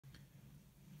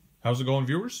How's it going,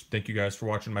 viewers? Thank you guys for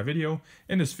watching my video.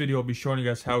 In this video, I'll be showing you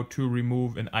guys how to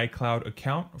remove an iCloud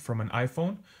account from an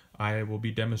iPhone. I will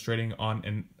be demonstrating on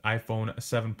an iPhone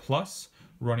 7 Plus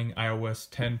running iOS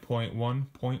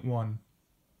 10.1.1.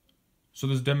 So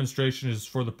this demonstration is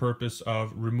for the purpose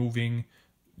of removing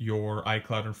your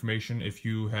iCloud information if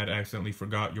you had accidentally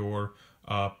forgot your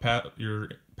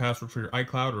password for your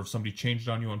iCloud, or if somebody changed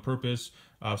it on you on purpose,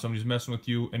 if somebody's messing with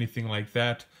you, anything like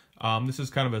that. This is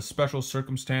kind of a special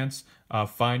circumstance.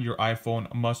 Find Your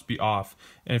iPhone must be off.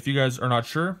 And if you guys are not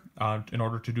sure, in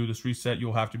order to do this reset,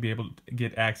 you'll have to be able to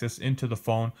get access into the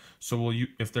phone. So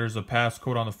if there's a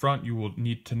passcode on the front, you will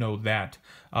need to know that.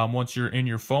 Once you're in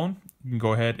your phone, you can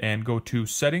go ahead and go to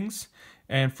Settings.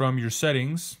 And from your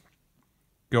settings,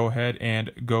 go ahead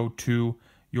and go to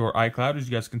your iCloud. As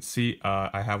you guys can see,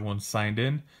 I have one signed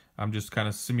in. I'm just kind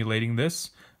of simulating this.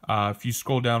 If you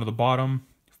scroll down to the bottom,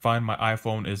 Find My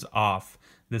iPhone is off.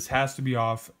 This has to be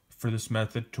off for this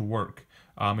method to work.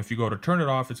 If you go to turn it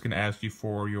off, it's going to ask you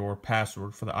for your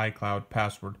password, for the iCloud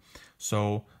password.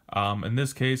 So in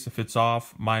this case, if it's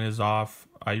off, mine is off.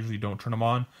 I usually don't turn them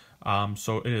on.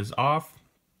 So it is off.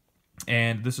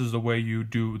 And this is the way you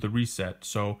do the reset.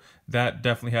 So that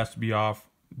definitely has to be off.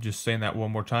 Just saying that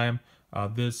one more time.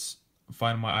 This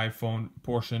Find My iPhone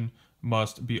portion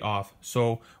must be off.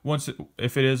 So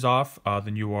if it is off,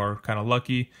 then you are kind of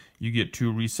lucky. You get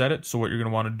to reset it. So what you're going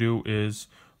to want to do is,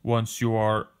 once you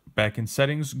are back in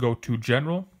settings, go to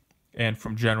general, and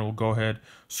from general, go ahead,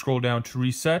 scroll down to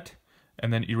reset,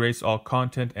 and then erase all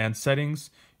content and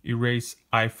settings. Erase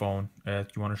iPhone.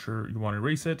 You want to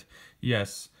erase it?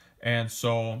 Yes. And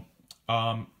so,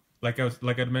 like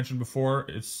I mentioned before,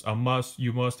 it's a must.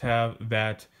 You must have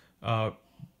that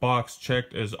box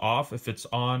checked as off. If it's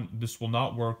on, this will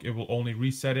not work. It will only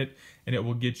reset it, and it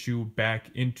will get you back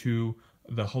into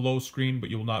the hello screen, but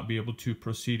you will not be able to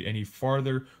proceed any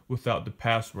farther without the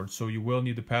password. So you will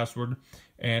need the password.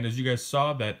 And as you guys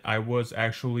saw, that I was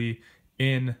actually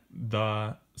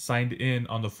signed in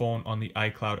on the phone on the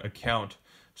iCloud account.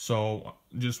 So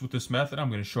just with this method, I'm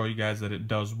going to show you guys that it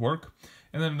does work.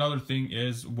 And then another thing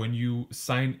is, when you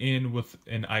sign in with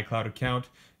an iCloud account,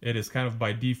 it is kind of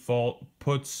by default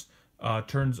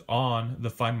turns on the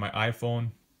Find My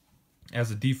iPhone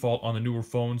as a default on the newer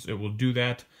phones. It will do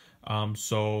that.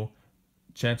 So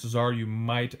chances are you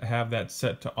might have that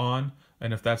set to on.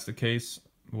 And if that's the case,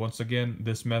 once again,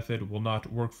 this method will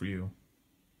not work for you.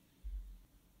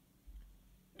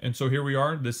 And so here we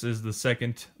are. This is the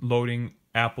second loading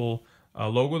Apple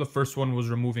logo. The first one was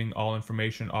removing all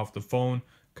information off the phone,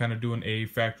 kind of doing a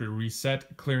factory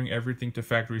reset, clearing everything to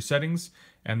factory settings.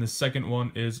 And the second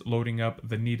one is loading up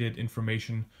the needed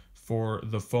information for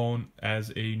the phone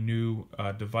as a new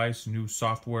device, new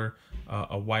software,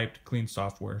 a wiped, clean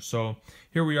software. So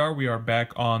here we are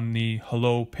back on the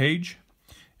hello page.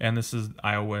 And this is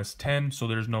iOS 10, so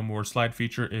there's no more slide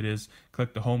feature. It is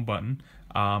click the home button.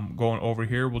 Going over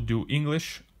here, we'll do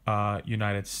English,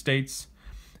 United States.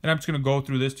 And I'm just going to go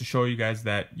through this to show you guys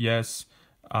that, yes,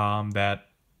 that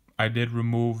I did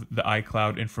remove the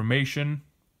iCloud information.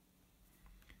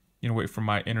 You know, wait for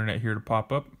my internet here to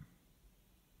pop up.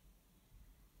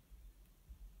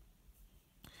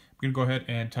 I'm going to go ahead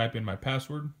and type in my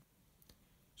password.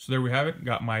 So there we have it.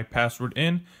 Got my password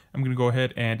in. I'm going to go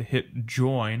ahead and hit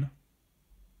join.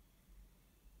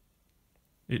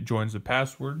 It joins the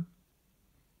password.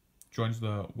 Joins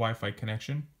the Wi-Fi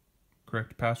connection.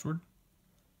 Correct password.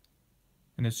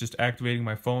 And it's just activating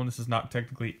my phone. This is not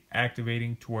technically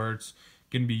activating to where it's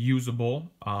going to be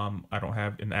usable. I don't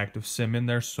have an active SIM in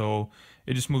there, so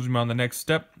it just moves me on the next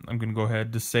step. I'm going to go ahead,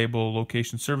 disable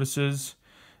location services,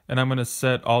 and I'm going to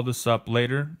set all this up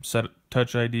later. Set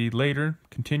Touch ID later.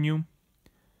 Continue.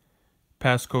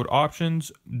 Passcode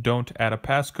options. Don't add a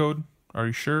passcode. Are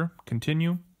you sure?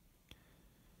 Continue.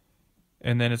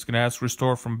 And then it's going to ask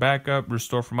restore from backup,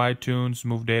 restore from iTunes,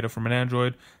 move data from an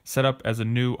Android, set up as a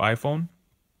new iPhone.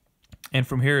 And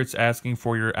from here, it's asking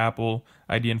for your Apple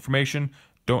ID information.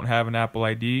 Don't have an Apple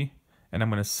ID, and I'm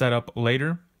going to set up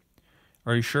later.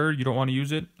 Are you sure you don't want to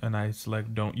use it? And I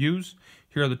select don't use.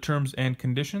 Here are the terms and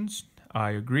conditions.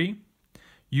 I agree.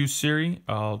 Use Siri.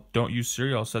 Don't use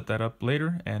Siri. I'll set that up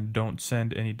later. And don't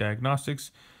send any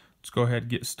diagnostics. Let's go ahead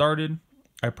and get started.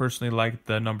 I personally like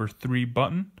the number 3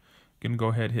 button. Going to go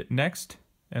ahead and hit next.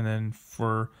 And then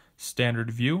for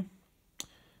standard view,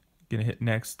 gonna hit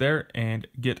next there and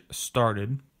get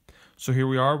started. So here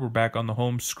we are, we're back on the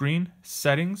home screen,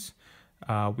 settings.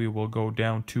 We will go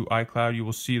down to iCloud. You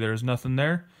will see there's nothing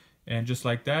there, and just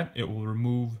like that, it will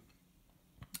remove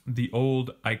the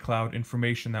old iCloud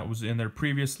information that was in there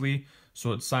previously.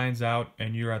 So it signs out,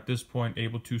 and you're at this point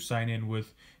able to sign in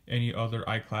with any other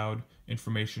iCloud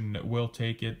information. It will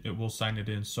take it, it will sign it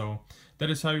in. So that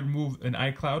is how you remove an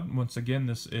iCloud. Once again,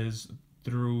 this is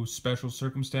through special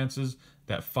circumstances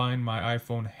that Find My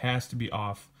iPhone has to be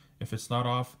off. If it's not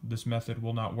off, this method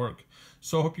will not work.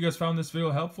 So I hope you guys found this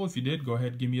video helpful. If you did, go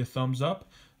ahead and give me a thumbs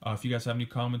up. If you guys have any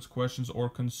comments, questions, or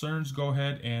concerns, go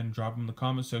ahead and drop them in the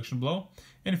comment section below.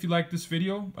 And if you like this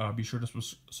video, be sure to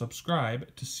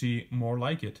subscribe to see more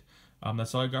like it.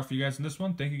 That's all I got for you guys in this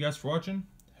one. Thank you guys for watching.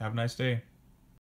 Have a nice day.